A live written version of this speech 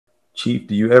Chief,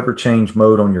 do you ever change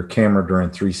mode on your camera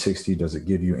during 360? Does it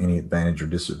give you any advantage or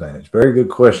disadvantage? Very good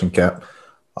question, Cap.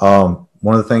 One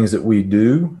of the things that we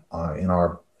do in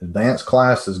our advanced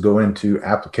class is go into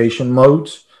application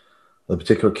modes. The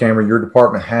particular camera your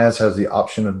department has the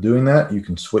option of doing that. You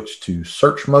can switch to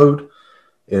search mode.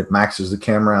 It maxes the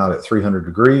camera out at 300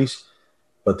 degrees.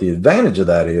 But the advantage of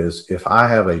that is if I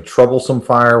have a troublesome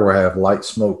fire where I have light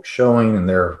smoke showing and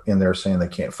they're in there saying they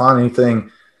can't find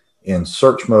anything, in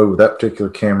search mode with that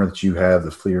particular camera that you have, the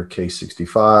FLIR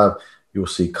K55, you'll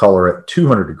see color at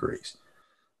 200 degrees.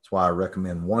 That's why I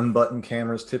recommend one button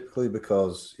cameras typically,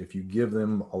 because if you give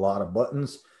them a lot of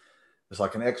buttons, it's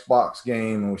like an Xbox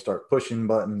game and we start pushing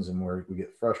buttons and we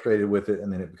get frustrated with it,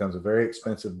 and then it becomes a very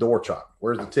expensive door chop.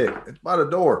 Where's the TIC? It's by the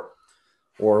door.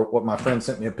 Or what my friend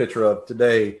sent me a picture of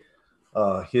today,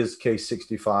 his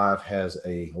K65 has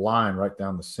a line right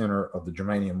down the center of the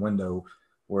germanium window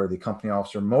where the company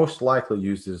officer most likely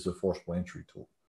used it as a forcible entry tool.